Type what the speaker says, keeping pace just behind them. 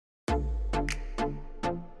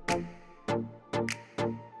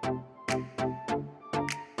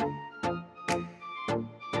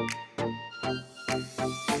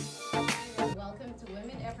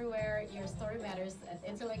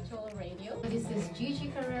Intellectual Radio. This is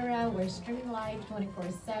Jegie Carrera. We're streaming live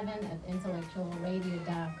 24/7 at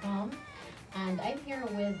intellectualradio.com. And I'm here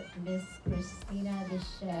with Miss Kristina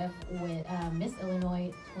Dechev with Miss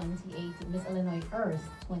Illinois 2018, Miss Illinois Earth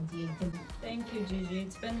 2018. Thank you, Jegie.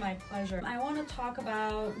 It's been my pleasure. I want to talk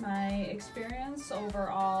about my experience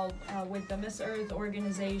overall with the Miss Earth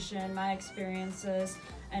organization, my experiences,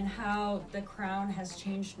 and how the crown has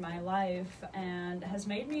changed my life and has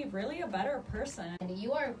made me really a better person. And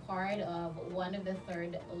you are part of one of the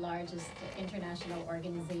third largest international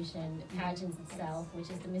organization, pageants itself, which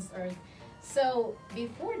is the Miss Earth. So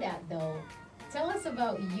before that though, tell us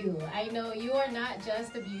about you. I know you are not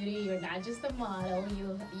just a beauty, you're not just a model,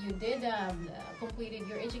 you did completed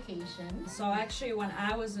your education. So actually when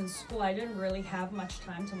I was in school, I didn't really have much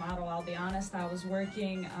time to model, I'll be honest. I was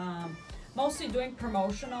working, mostly doing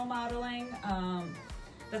promotional modeling.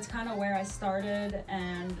 That's kind of where I started,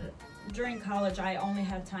 and during college I only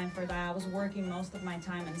had time for that. I was working most of my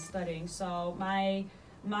time and studying, so my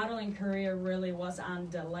modeling career really was on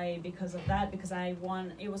delay because of that, because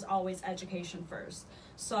it was always education first.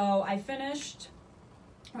 So I finished,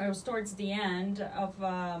 or it was towards the end of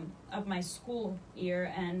my school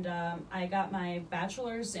year, and I got my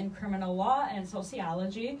bachelor's in criminal law and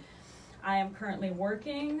sociology. I am currently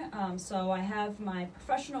working, so I have my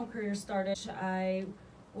professional career started. I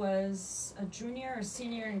was a junior or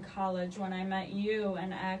senior in college when I met you,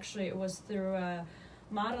 and actually it was through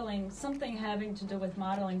modeling, something having to do with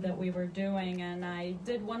modeling that we were doing, and I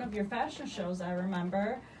did one of your fashion shows, I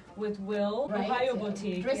remember, with Will, right. Ohio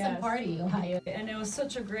Boutique. Dress and Party, Ohio. And it was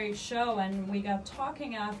such a great show, and we got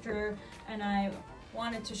talking after, and I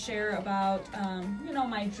wanted to share about,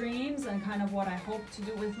 my dreams and kind of what I hope to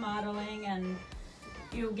do with modeling, and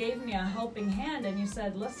you gave me a helping hand, and you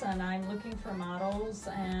said, listen, I'm looking for models,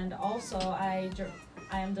 and also I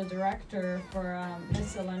am the director for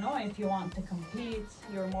Miss Illinois. If you want to compete,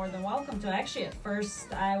 you're more than welcome to. Actually, at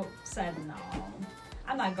first, I said, no,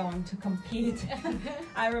 I'm not going to compete.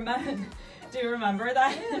 I remember, do you remember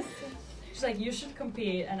that? Yes. She's like, you should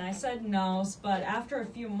compete. And I said no, but after a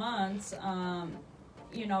few months,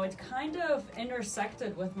 it kind of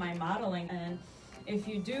intersected with my modeling. And if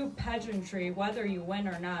you do pageantry, whether you win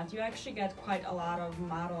or not, you actually get quite a lot of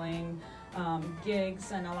modeling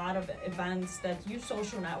gigs and a lot of events that use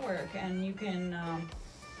social network, and you can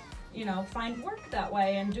find work that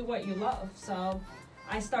way and do what you love. So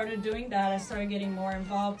I started doing that. I started getting more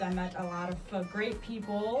involved. I met a lot of great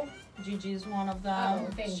people. Gigi is one of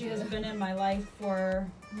them. She has been in my life for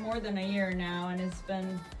more than a year now, and it's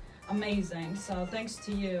been amazing. So thanks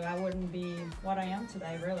to you, I wouldn't be what I am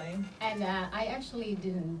today, really. And I actually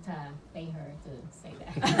didn't pay her to say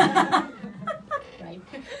that. Right?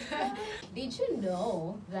 Did you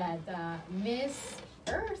know that Miss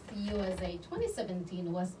Earth USA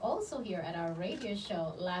 2017 was also here at our radio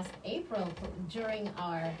show last April during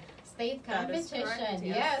our state competition? That is correct,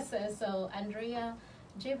 yes. So Andrea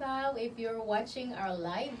Jibao, if you're watching our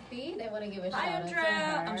live feed, I want to give a shout out to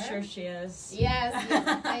her. I'm sure she is. Yes,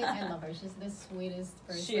 I love her. She's the sweetest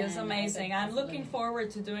person. She is amazing. I'm looking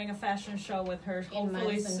forward to doing a fashion show with her,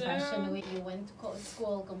 hopefully soon. Fashion Week, you went to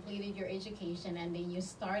school, completed your education, and then you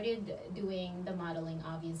started doing the modeling,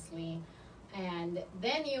 obviously. And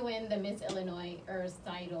then you win the Miss Illinois Earth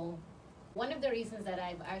title. One of the reasons that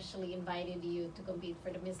I've actually invited you to compete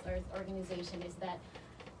for the Miss Earth organization is that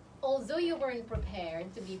although you weren't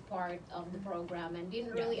prepared to be part of the program and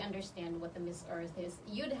didn't really understand what the Miss Earth is,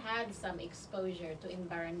 you'd had some exposure to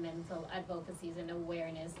environmental advocacies and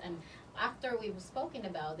awareness. And after we've spoken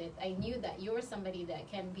about it, I knew that you're somebody that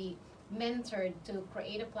can be mentored to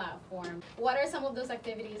create a platform. What are some of those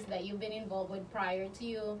activities that you've been involved with prior to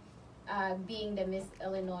you being the Miss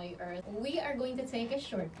Illinois Earth? We are going to take a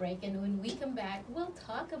short break, and when we come back, we'll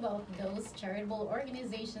talk about those charitable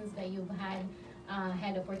organizations that you've had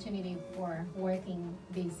opportunity for working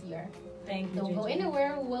this year. Thank you. Don't go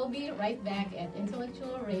anywhere. We'll be right back at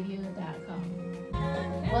intellectualradio.com.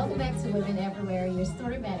 Welcome back to Women Everywhere. Your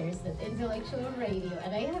story matters at Intellectual Radio,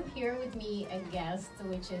 and I have here with me a guest,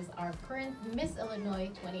 which is our current Miss Illinois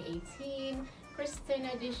 2018,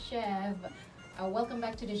 Kristina Dechev. Welcome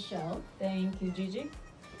back to the show. Thank you, Gigi.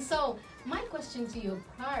 So my question to you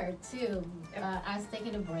prior to us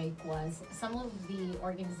taking a break was some of the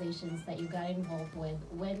organizations that you got involved with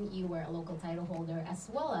when you were a local title holder, as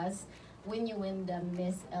well as when you win the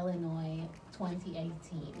Miss Illinois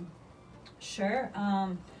 2018. Sure.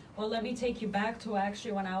 Well, let me take you back to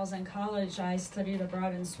actually when I was in college. I studied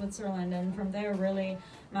abroad in Switzerland, and from there really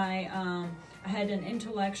I had an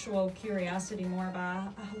intellectual curiosity more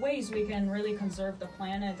about ways we can really conserve the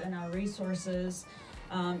planet and our resources.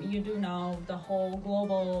 You do know the whole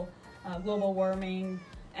global warming,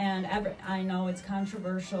 and I know it's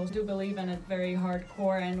controversial. I do believe in it very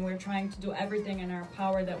hardcore, and we're trying to do everything in our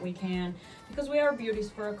power that we can, because we are beauties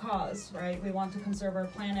for a cause, right? We want to conserve our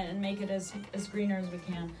planet and make it as greener as we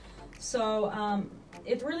can. So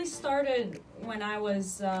it really started when I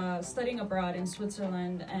was studying abroad in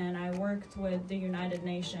Switzerland, and I worked with the United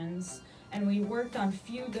Nations, and we worked on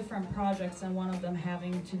few different projects, and one of them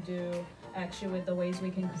having to do actually with the ways we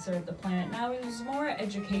can conserve the planet. Now, it was more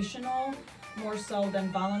educational, more so than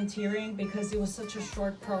volunteering, because it was such a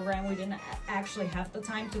short program. We didn't actually have the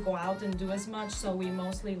time to go out and do as much, so we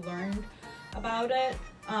mostly learned about it.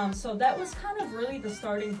 So that was kind of really the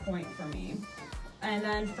starting point for me. And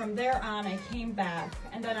then from there on, I came back,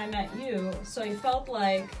 and then I met you, so it felt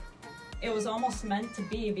like it was almost meant to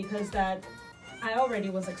be, because that I already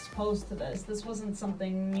was exposed to this. This wasn't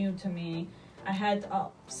something new to me. I had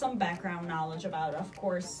some background knowledge about it. Of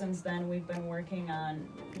course, since then we've been working on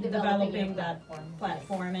developing that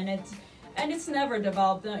platform, and it's never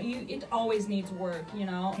developed. It always needs work, you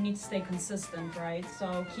know. You need to stay consistent, right?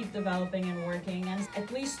 So keep developing and working, and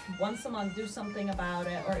at least once a month do something about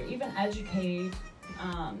it, or even educate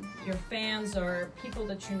your fans or people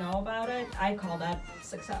that you know about it. I call that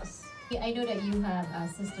success. I know that you have a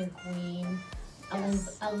sister queen,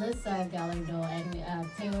 Yes. Alyssa Gallardo and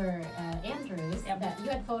Taylor Andrews, Yep. that you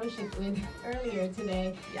had photo shoot with earlier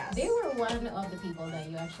today. Yes. They were one of the people that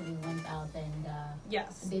you actually went out and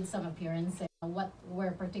Yes. did some appearances. What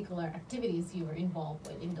were particular activities you were involved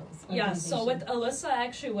with in those? Yeah, so with organizations? Alyssa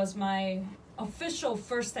actually was my official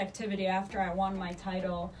first activity after I won my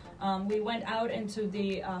title. We went out into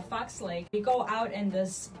the Fox Lake. We go out in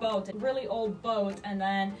this boat, a really old boat, and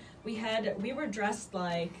then we were dressed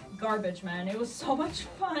like garbage men. It was so much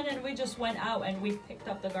fun, and we just went out and we picked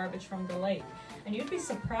up the garbage from the lake. And you'd be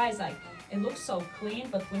surprised, like, it looks so clean,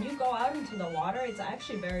 but when you go out into the water, it's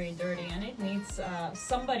actually very dirty, and it needs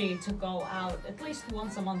somebody to go out at least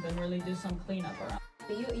once a month and really do some cleanup around.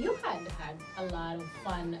 You had a lot of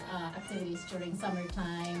fun activities during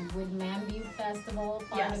summertime with Mambu Festival.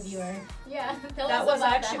 Part of Yes. your Tell That us was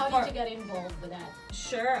about actually that. How did you get involved with that?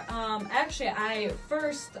 Sure. Actually, I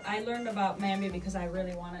learned about Mambi because I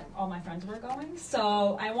really wanted. All my friends were going,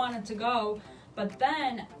 so I wanted to go. But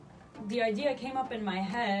then, the idea came up in my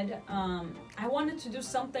head. I wanted to do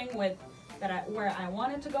something where I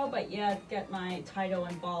wanted to go, but yet get my title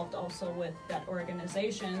involved also with that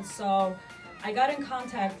organization. So I got in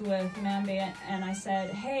contact with Mambi and I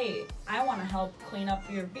said, hey, I want to help clean up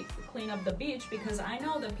the beach, because I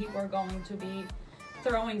know that people are going to be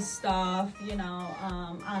throwing stuff,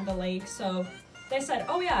 on the lake. So they said,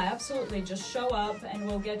 oh yeah, absolutely, just show up and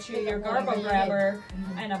we'll get you your garbo grabber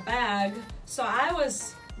and a bag. So I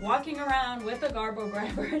was walking around with a garbo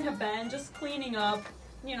grabber and a bag, just cleaning up,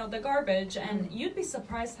 the garbage. And you'd be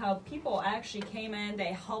surprised how people actually came in.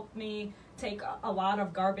 They helped me take a lot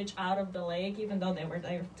of garbage out of the lake, even though they were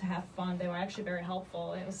there to have fun. They were actually very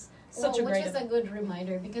helpful. It was such a great Which is a good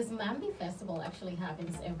reminder, because Mambi Festival actually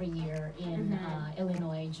happens every year in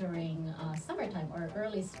Illinois during summertime or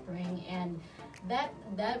early spring, and that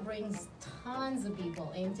brings tons of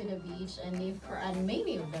people into the beach, and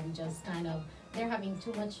many of them just they're having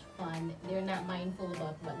too much fun. They're not mindful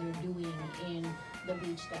about what they're doing in the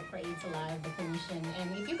beach that creates a lot of the pollution.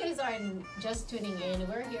 And if you guys are just tuning in,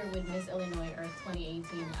 we're here with Miss Illinois Earth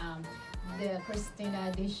 2018, the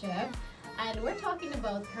Kristina Dechev, and we're talking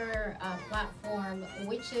about her platform,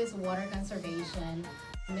 which is water conservation,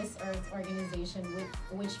 Miss Earth's organization,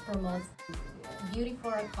 which promotes beauty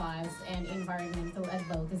for a cause and environmental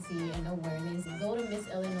advocacy and awareness. Go to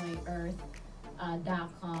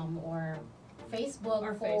MissIllinoisEarth.com or Facebook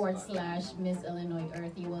 / Miss Illinois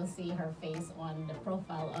Earth. You will see her face on the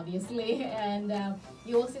profile, obviously, and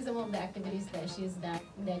you will see some of the activities that she's done,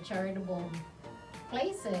 the charitable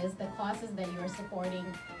places, the causes that you are supporting,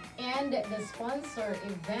 and the sponsor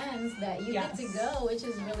events that you get to go, which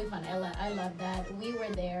is really fun. I love that. We were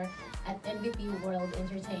there at MVP World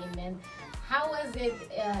Entertainment. How was it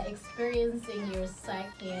experiencing your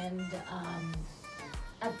second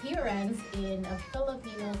appearance in a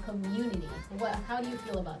Filipino community? How do you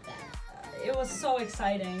feel about that? It was so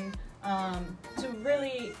exciting to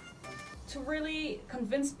really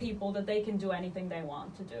convince people that they can do anything they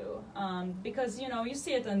want to do, because you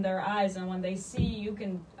see it in their eyes, and when they see you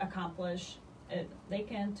can accomplish it, they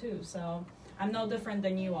can too. So I'm no different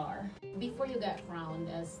than you are. Before you got crowned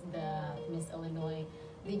as the Miss Illinois,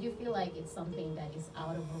 did you feel like it's something that is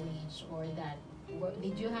out of reach, or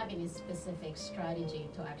did you have any specific strategy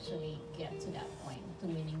to actually get to that point, to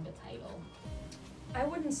winning the title? I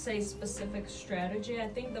wouldn't say specific strategy. I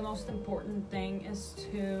think the most important thing is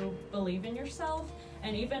to believe in yourself.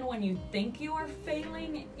 And even when you think you are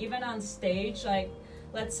failing, even on stage, like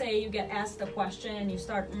let's say you get asked a question and you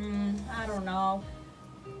start, I don't know.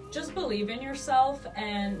 Just believe in yourself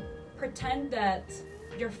and pretend that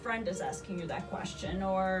your friend is asking you that question,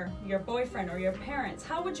 or your boyfriend or your parents.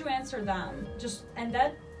 How would you answer them? And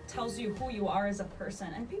that tells you who you are as a person.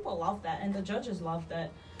 And people love that, and the judges love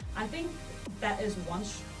that. I think that is one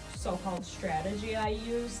so-called strategy I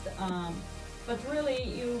used, but really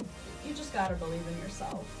you just gotta believe in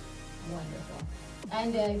yourself. Wonderful.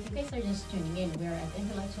 And if you guys are just tuning in, we're at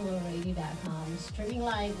intellectualradio.com, streaming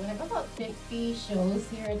live. We have about 50 shows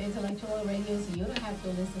here at Intellectual Radio, so you don't have to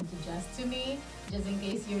listen to just to me, just in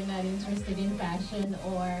case you're not interested in fashion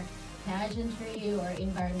or pageantry or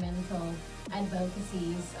environmental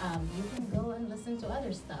advocacies. You can go and listen to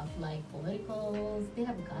other stuff like politicals. They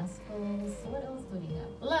have gospels. What else do they have?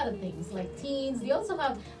 A lot of things like teens. They also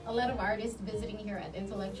have a lot of artists visiting here at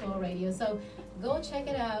Intellectual Radio. So go check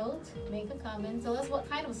it out. Make a comment. Tell us what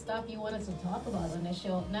kind of stuff you want us to talk about on the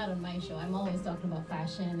show. Not on my show. I'm always talking about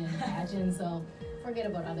fashion and pageant. So forget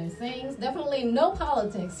about other things. Definitely no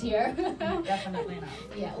politics here. Definitely not.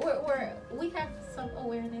 Yeah, we have some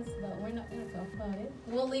awareness, but we're not going to talk about it.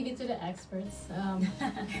 We'll leave it to the experts and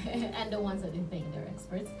the ones that they think they're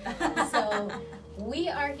experts. So we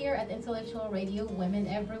are here at Intellectual Radio, Women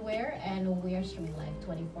Everywhere, and we are streaming live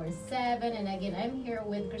 24/7. And again, I'm here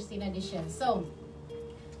with Kristina Dechev. So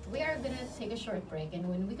we are going to take a short break, and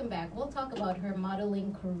when we come back, we'll talk about her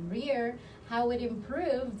modeling career, how it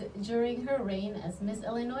improved during her reign as Miss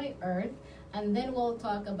Illinois Earth, and then we'll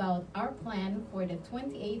talk about our plan for the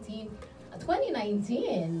 2019.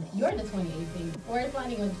 You're the 2018. We're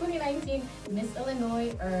planning on 2019 Miss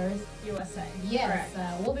Illinois Earth USA. Yes,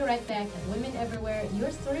 we'll be right back at Women Everywhere. Your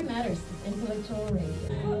story matters at Intellectual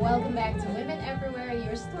Radio. Welcome back to Women Everywhere.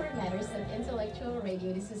 Your story matters at Intellectual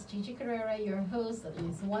Radio. This is Jegie Carrera, your host, at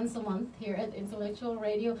least once a month here at Intellectual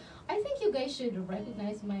Radio. I think you guys should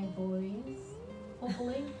recognize my voice.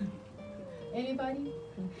 Hopefully. Anybody?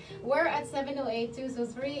 We're at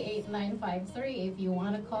 708-223-8953 if you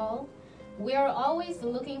want to call. We are always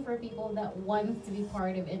looking for people that want to be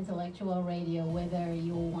part of Intellectual Radio, whether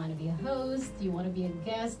you want to be a host, you want to be a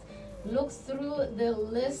guest. Look through the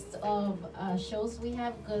list of shows we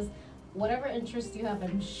have, because whatever interest you have,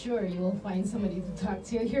 I'm sure you will find somebody to talk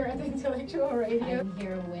to here at Intellectual Radio. I'm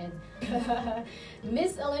here with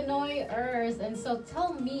Miss Illinois Earth, and so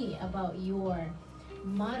tell me about your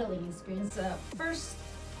modeling experience.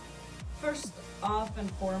 First off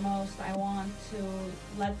and foremost, I want to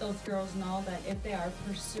let those girls know that if they are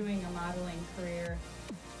pursuing a modeling career,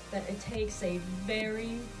 that it takes a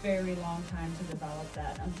very, very long time to develop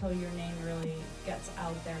that until your name really gets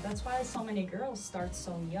out there. That's why so many girls start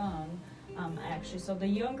so young, actually. So the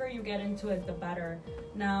younger you get into it, the better.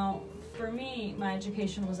 Now, for me, my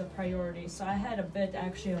education was a priority, so I had a bit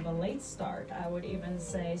actually of a late start, I would even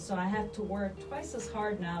say. So I have to work twice as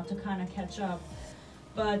hard now to kind of catch up.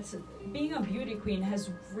 But being a beauty queen has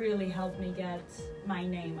really helped me get my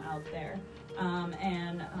name out there,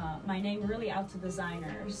 and my name really out to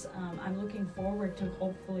designers. I'm looking forward to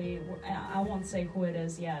hopefully, I won't say who it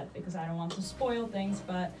is yet because I don't want to spoil things,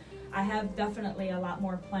 but I have definitely a lot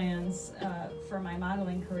more plans for my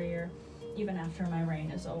modeling career even after my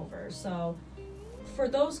reign is over. So for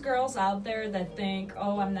those girls out there that think,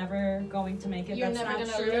 oh, I'm never going to make it, You're that's never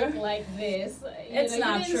not gonna true. look like this. It's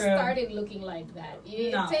not you true. didn't started looking like that.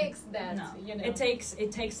 It No. takes that. No. You know. It takes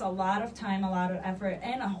a lot of time, a lot of effort,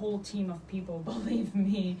 and a whole team of people, believe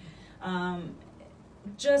me.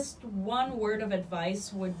 Just one word of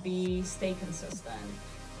advice would be stay consistent.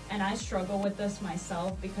 And I struggle with this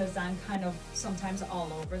myself because I'm kind of sometimes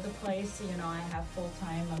all over the place. You know, I have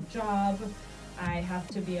full-time job. I have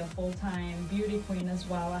to be a full-time beauty queen as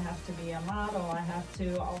well. I have to be a model. I have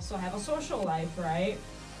to also have a social life, right?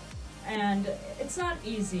 And it's not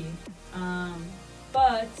easy,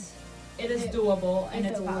 but it is doable and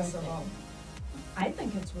it's possible. I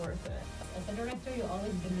think it's worth it. As a director, you're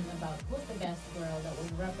always thinking about who's the best girl that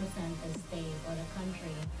would represent the state or the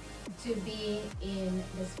country to be in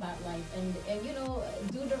the spotlight and you know,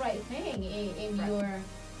 do the right thing in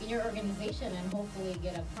your organization and hopefully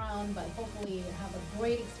get a crown, but hopefully have a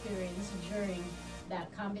great experience during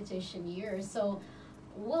that competition year. So,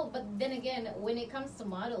 well, but then again, when it comes to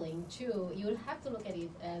modeling too, you would have to look at it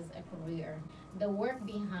as a career. The work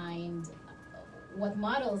behind what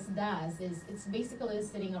models does is it's basically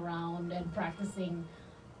sitting around and practicing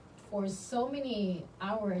for so many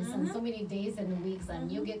hours and so many days and weeks, and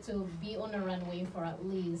you get to be on a runway for at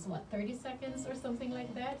least what, 30 seconds or something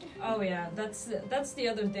like that. Oh yeah, that's the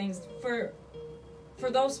other things for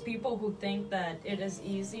those people who think that it is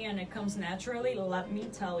easy and it comes naturally. Let me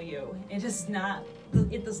tell you, it is not.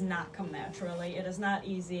 It does not come naturally. It is not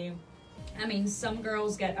easy. I mean, some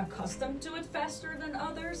girls get accustomed to it faster than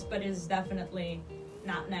others, but it is definitely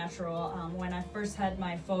not natural. When I first had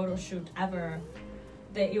my photo shoot ever,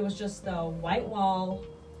 it was just a white wall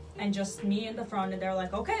and just me in the front, and they're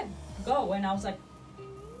like, "Okay, go," and I was like,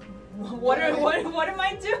 what am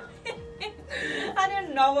I doing? I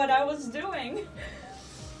didn't know what I was doing.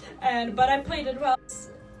 But I played it well.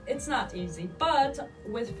 It's not easy, but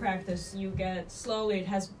with practice you get slowly,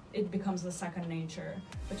 it becomes a second nature,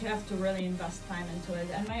 but you have to really invest time into it.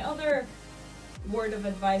 And my other word of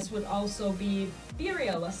advice would also be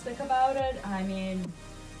realistic about it. I mean,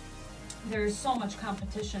 there's so much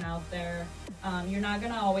competition out there. You're not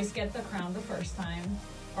gonna always get the crown the first time,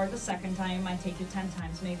 or the second time. It might take you 10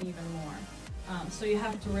 times, maybe even more. So you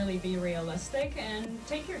have to really be realistic and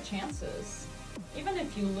take your chances, even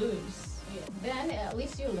if you lose. Then at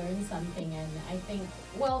least you learn something. And I think,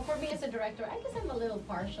 well, for me as a director, I guess I'm a little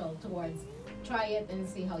partial towards try it and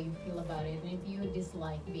see how you feel about it. And if you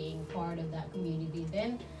dislike being part of that community,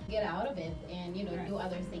 then get out of it and do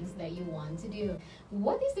other things that you want to do.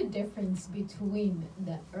 What is the difference between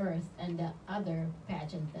the Earth and the other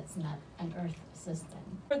pageant that's not an Earth system?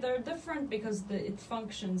 They're different because it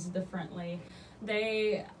functions differently.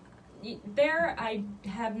 I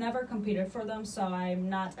have never competed for them, so I'm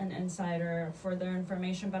not an insider for their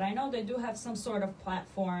information, but I know they do have some sort of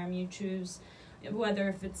platform. You choose whether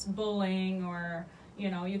if it's bullying or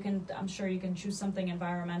I'm sure you can choose something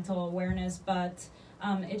environmental awareness, but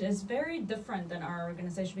it is very different than our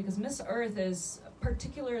organization, because Miss Earth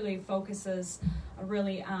particularly focuses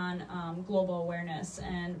really on global awareness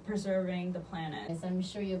and preserving the planet. Yes, I'm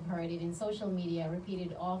sure you've heard it in social media,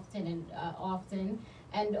 repeated often and often.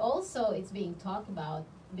 And also it's being talked about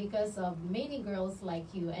because of many girls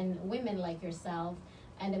like you and women like yourself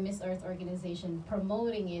and the Miss Earth organization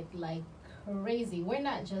promoting it like crazy. We're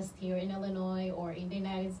not just here in Illinois or in the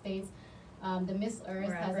United States. The Miss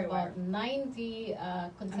Earth has about 90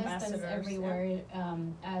 contestants everywhere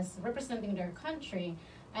as representing their country.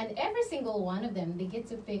 And every single one of them, they get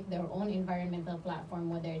to pick their own environmental platform,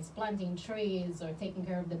 whether it's planting trees or taking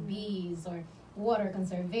care of the bees or water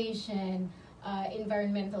conservation,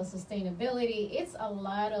 environmental sustainability. It's a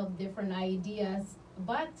lot of different ideas,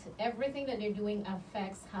 but everything that they're doing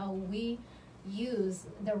affects how we use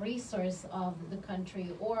the resource of the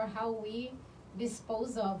country, or how we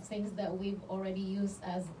dispose of things that we've already used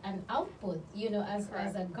as an output,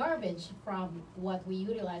 as a garbage from what we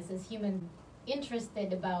utilize as human.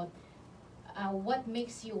 Interested about what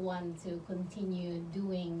makes you want to continue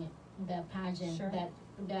doing the pageant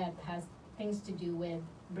that has things to do with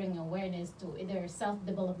bringing awareness to either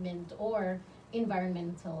self-development or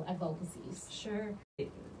environmental advocacies. Sure.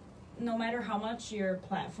 No matter how much your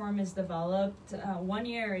platform is developed, 1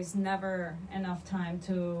 year is never enough time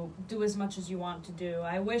to do as much as you want to do.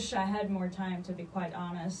 I wish I had more time, to be quite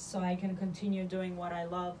honest, so I can continue doing what I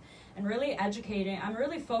love and really educating. I'm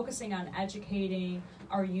really focusing on educating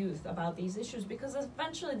our youth about these issues, because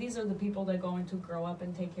eventually these are the people that are going to grow up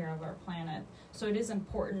and take care of our planet. So it is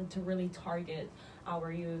important to really target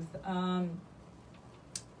our youth.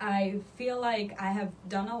 I feel like I have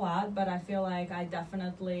done a lot, but I feel like I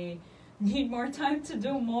definitely need more time to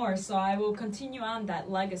do more. So I will continue on that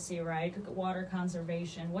legacy, right? Water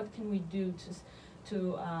conservation. What can we do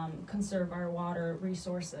to conserve our water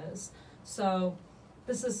resources? So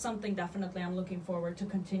this is something definitely I'm looking forward to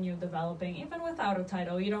continue developing, even without a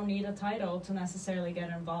title. You don't need a title to necessarily get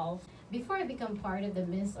involved. Before I become part of the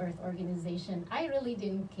Miss Earth organization, I really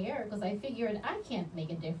didn't care, because I figured I can't make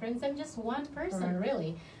a difference. I'm just one person,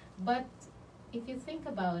 really. But if you think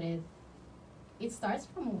about it, it starts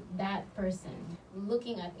from that person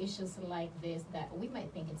looking at issues like this that we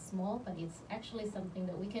might think it's small, but it's actually something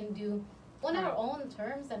that we can do on our own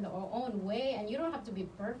terms and our own way. And you don't have to be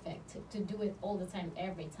perfect to do it all the time,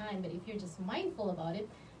 every time. But if you're just mindful about it,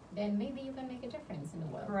 then maybe you can make a difference in the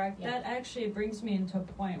world. Correct. Yeah. That actually brings me into a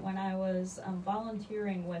point. When I was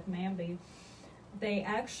volunteering with Mamby, they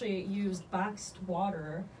actually used boxed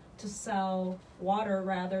water to sell water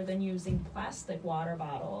rather than using plastic water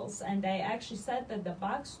bottles. And they actually said that the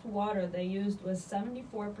boxed water they used was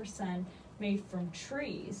 74% made from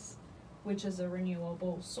trees, which is a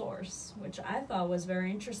renewable source, which I thought was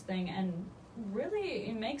very interesting. And really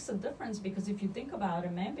it makes a difference, because if you think about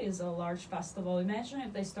it, Mamby is a large festival. Imagine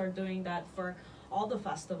if they start doing that for all the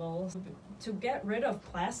festivals to get rid of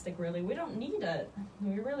plastic. Really, we don't need it.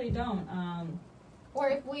 We really don't. Or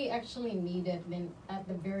if we actually need it, then at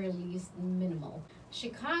the very least, minimal.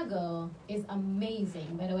 Chicago is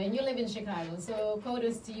amazing, by the way, and you live in Chicago, so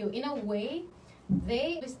kudos to you. In a way,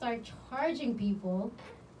 they start charging people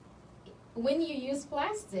when you use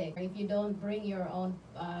plastic. If you don't bring your own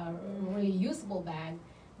reusable bag,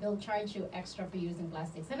 they'll charge you extra for using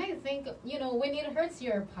plastics. And I think, when it hurts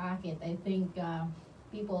your pocket, I think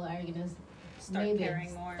people are going to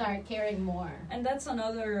Start caring more. And that's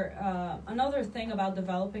another thing about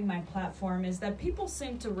developing my platform, is that people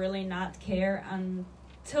seem to really not care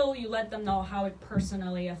until you let them know how it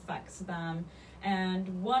personally affects them.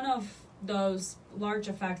 And one of those large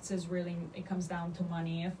effects is really, it comes down to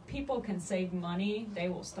money. If people can save money, they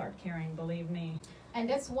will start caring, believe me. And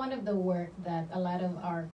that's one of the work that a lot of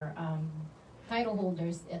our title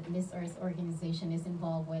holders at Miss Earth organization is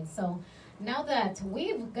involved with. So now that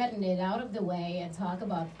we've gotten it out of the way and talk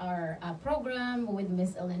about our program with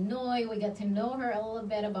Miss Illinois, we got to know her a little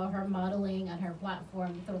bit about her modeling and her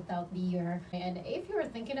platform throughout the year. And if you're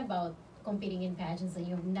thinking about competing in pageants and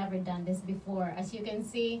you've never done this before, as you can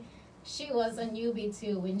see, she was a newbie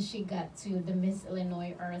too when she got to the Miss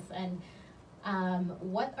Illinois Earth. And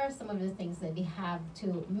what are some of the things that they have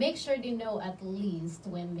to make sure they know at least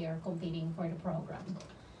when they're competing for the program?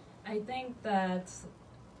 I think that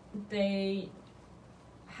they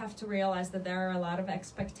have to realize that there are a lot of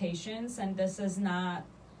expectations, and this is not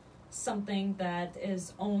something that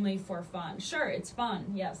is only for fun. Sure, it's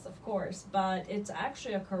fun, yes, of course, but it's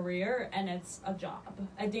actually a career and it's a job.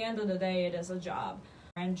 At the end of the day, it is a job.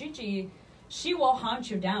 And Jegie, she will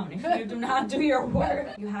hunt you down if you do not do your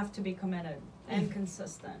work. You have to be committed and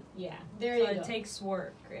consistent. Yeah, there you go. It takes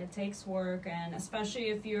work. It takes work, and especially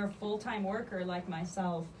if you're a full-time worker like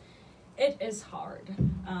myself, it is hard.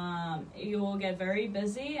 You will get very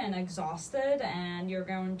busy and exhausted, and you're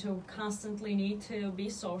going to constantly need to be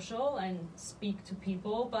social and speak to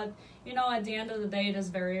people. But, at the end of the day, it is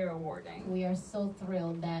very rewarding. We are so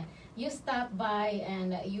thrilled that you stopped by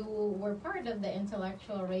and you were part of the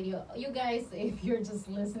Intellectual Radio. You guys, if you're just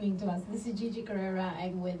listening to us, this is Jegie Carrera.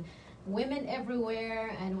 I'm with Women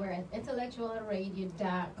Everywhere, and we're at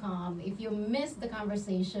intellectualradio.com. If you missed the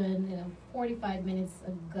conversation 45 minutes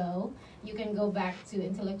ago, you can go back to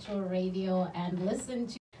Intellectual Radio and listen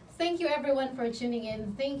to. Thank you everyone for tuning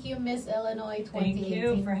in. Thank you, Miss Illinois 2018. Thank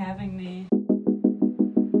you for having me.